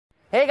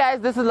Hey guys,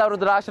 this is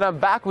Rudrash and I'm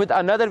back with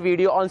another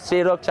video on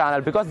StrayDog channel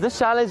because this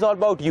channel is all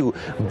about you,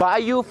 by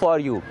you, for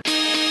you.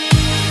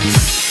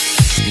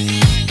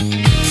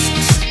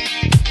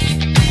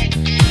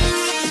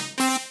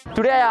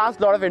 Today I asked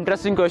a lot of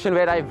interesting questions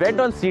where I went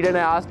on street and I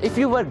asked if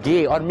you were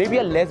gay or maybe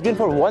a lesbian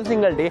for one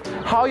single day,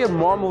 how your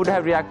mom would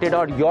have reacted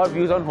or your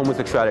views on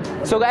homosexuality.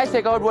 So guys,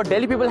 check out what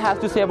Delhi people have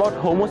to say about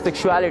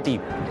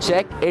homosexuality.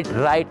 Check it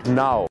right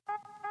now.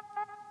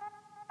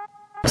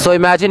 So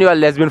imagine you are a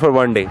lesbian for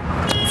one day.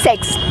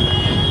 Sex.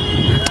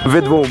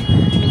 With whom?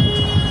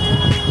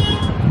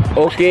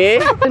 Okay.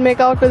 I'll make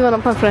out with one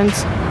of my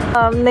friends.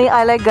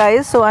 I like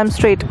guys, so I'm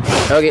straight.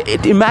 Okay,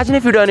 imagine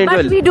if you turn into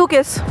But we do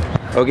kiss.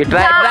 Okay,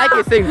 try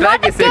kissing, try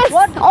kissing.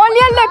 What? Only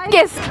a lip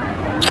kiss.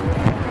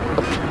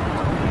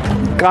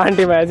 Can't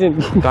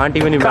imagine. Can't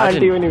even imagine.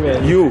 Can't even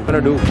imagine. You gonna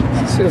do?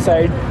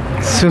 Suicide.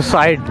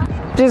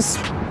 Just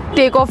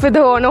take off with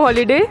her on a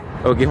holiday.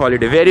 Okay,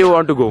 holiday. Where do you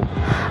want to go?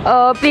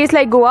 Place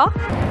like Goa.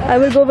 I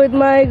will go with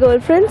my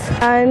girlfriends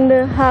and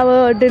have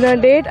a dinner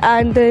date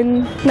and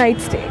then night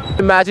stay.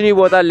 Imagine you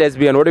both are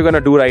lesbian. What are you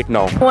gonna do right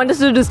now? Want us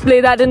to display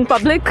that in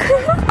public?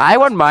 I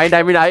won't mind.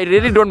 I mean, I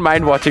really don't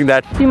mind watching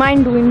that. You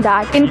mind doing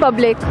that in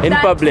public? In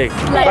public.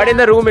 But in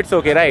the room, it's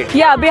okay, right?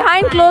 Yeah,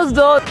 behind closed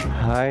doors.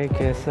 हाय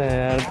कैसा है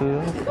यार तू?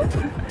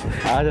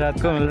 आज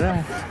रात को मिल रहा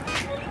है?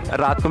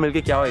 रात को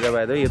मिलके क्या होएगा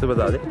भाई? ये तो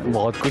बता दे.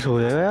 बहुत कुछ हो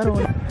जाएगा यार.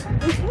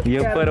 ये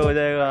ऊपर हो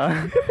जाएगा.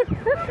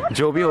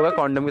 जो भी होगा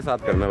कॉन्डम के साथ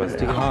करना बस,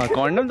 ठीक है? हाँ,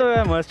 कॉन्डम तो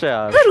है मस्ट है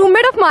यार. A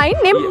roommate of mine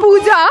named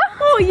Pooja.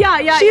 Oh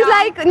yeah. She's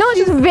like, no,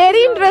 she's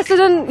very interested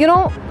in, you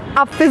know,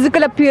 our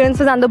physical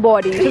appearances and the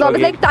body. She's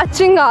always like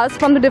touching us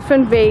from the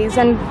different ways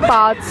and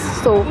parts.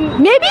 So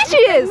maybe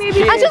she is.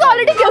 And she's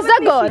already kissed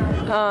a girl.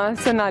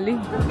 Sonali.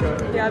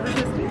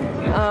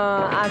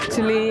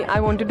 Actually, I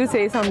wanted to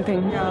say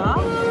something.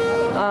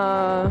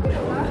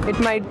 It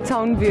might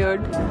sound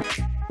weird.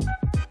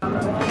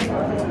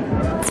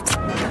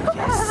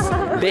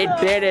 They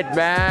did it,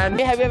 man.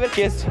 Hey, have you ever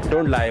kissed?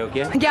 Don't lie,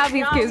 okay? Yeah,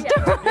 we've kissed.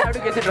 You have to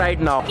kiss it right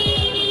now.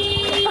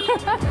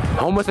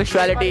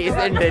 Homosexuality is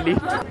in Delhi.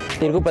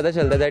 तेरे को पता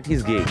चलता that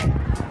he's gay.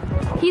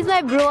 He's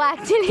my bro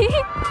actually.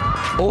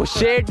 Oh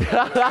shit.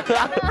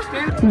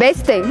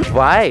 Best thing.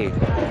 Why?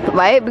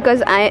 Why?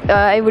 Because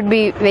I would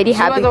be very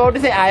happy. She was about to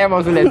say I am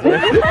also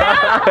lesbian.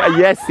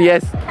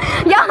 Yes.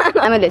 Yeah,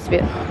 I'm a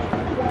lesbian.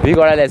 We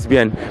got a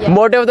lesbian. Yeah.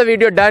 Motive of the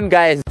video done,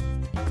 guys.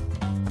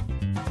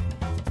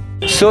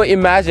 So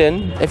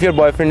imagine if your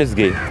boyfriend is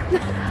gay.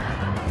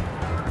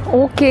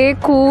 Okay,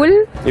 cool.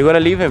 You're gonna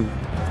leave him?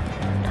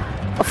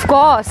 Of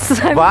course.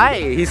 Why?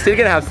 He's still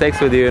gonna have sex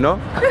with you, you know?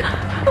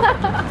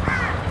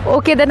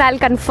 Okay, then I'll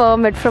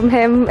confirm it from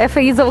him. If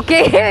he's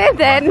okay,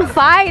 then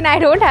fine. I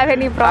don't have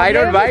any problem. I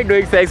don't mind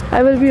doing sex.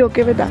 I will be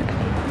okay with that.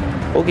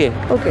 Okay.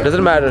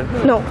 Doesn't matter.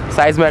 No.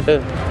 Size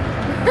matter.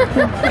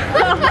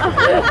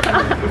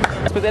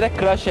 इस पे तेरा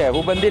crush है,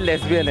 वो बंदी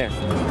lesbian है.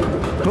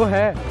 वो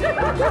है.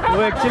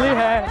 वो एक्चुअली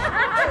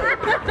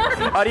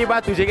है. और ये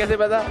बात तुझे कैसे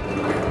पता?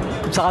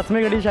 साथ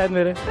में गड़ी शायद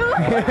मेरे.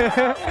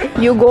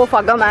 You go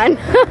fuck a man.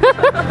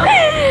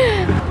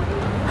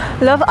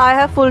 Love, I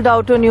have full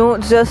doubt on you.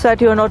 Just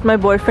that you're not my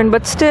boyfriend,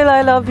 but still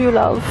I love you,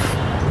 love.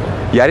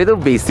 यार ये तो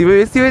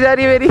बेइज्जती हो जा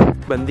रही है मेरी.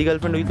 बंदी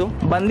गर्लफ्रेंड हुई तो?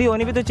 बंदी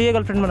होनी भी तो चाहिए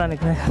गर्लफ्रेंड बनाने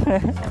के लिए.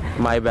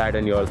 My bad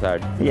and you're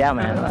sad. Yeah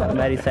man,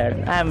 very sad.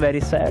 I am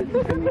very sad.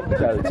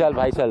 चल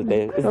भाई चलते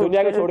हैं. इस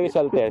दुनिया को छोड़ के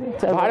चलते हैं.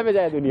 बाहर में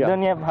जाए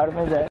दुनिया. बाहर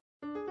में जाए.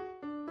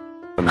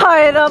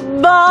 हाय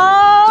रब्बा,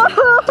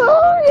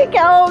 ये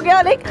क्या हो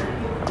गया? Like,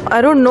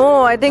 I don't know.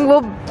 I think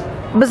वो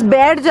बस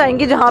बैठ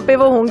जाएंगे जहाँ पे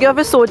वो होंगे और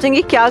फिर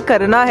सोचेंगे क्या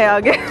करना है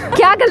आगे.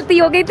 क्या गलती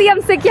हो गई थी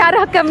हमसे?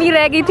 क्या कमी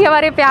रह गई थी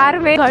हमारे प्यार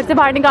में? घर से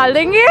बाहर निकाल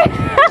देंगे.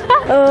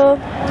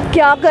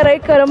 क्या करे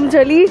करम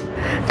चली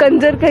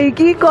कंजर कहीं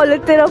की.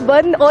 कॉलेज तेरा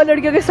बंद और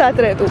लड़कियों के साथ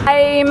रहे तू.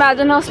 I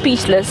imagine her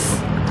speechless.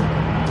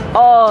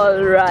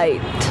 All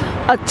right.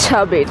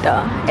 अच्छा बेटा,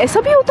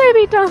 ऐसा भी होता है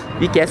बेटा?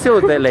 ये कैसे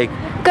होता है लाइक?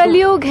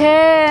 कलयुग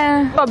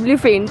है. Probably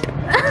faint.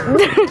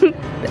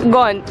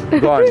 Gone.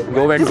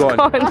 Go and gone.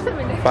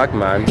 Fuck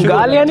man.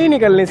 गालियाँ नहीं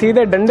निकलनी,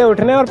 सीधे डंडे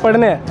उठने और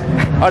पढ़ने.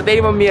 और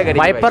तेरी मम्मी क्या करेगी?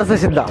 वाइपर से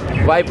सीधा.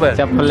 वाइपर.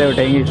 चप्पलें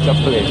उठेंगी.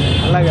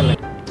 अलग.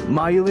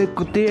 मायू एक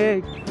कुत्ती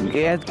है.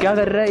 क्या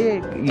कर रहा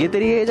है ये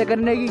तेरी एज है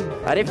करने की?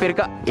 अरे फिर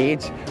का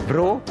एज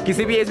ब्रो,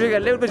 किसी भी एज में कर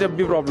ले, उनको जब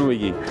भी प्रॉब्लम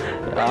होगी.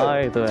 हाँ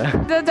ये तो है.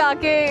 तो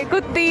जाके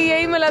कुत्ती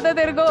यही मिला था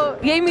तेरे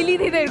को, यही मिली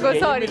थी तेरे को.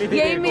 सॉरी,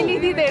 यही मिली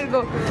थी तेरे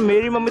को.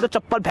 मेरी मम्मी तो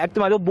चप्पल फेंकती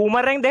मारी.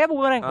 बूमरैंग देखे?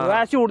 बूमरैंग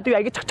ऐसी उड़ती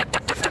आएगी.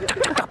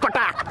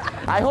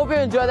 I hope you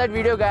enjoyed that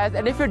video guys,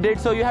 and if you did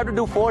so, you have to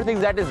do 4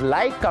 things, that is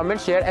like,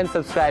 comment, share and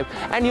subscribe.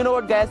 And you know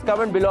what guys,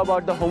 comment below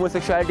about the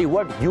homosexuality,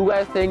 what you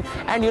guys think.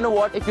 And you know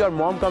what, if your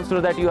mom comes to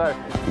know that you are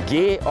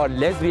gay or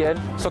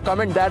lesbian, so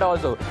comment that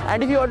also.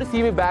 And if you want to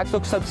see me back,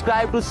 so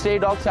subscribe to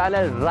StrayDog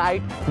channel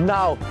right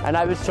now, and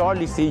I will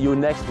surely see you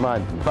next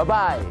month. Bye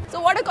bye.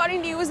 So what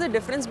according to you is the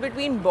difference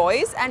between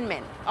boys and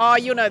men? Oh,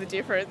 you know the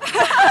difference.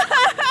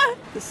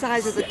 The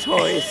size of the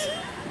toys.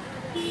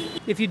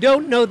 If you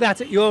don't know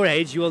that at your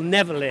age, you will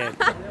never learn.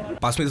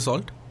 Pass me the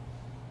salt.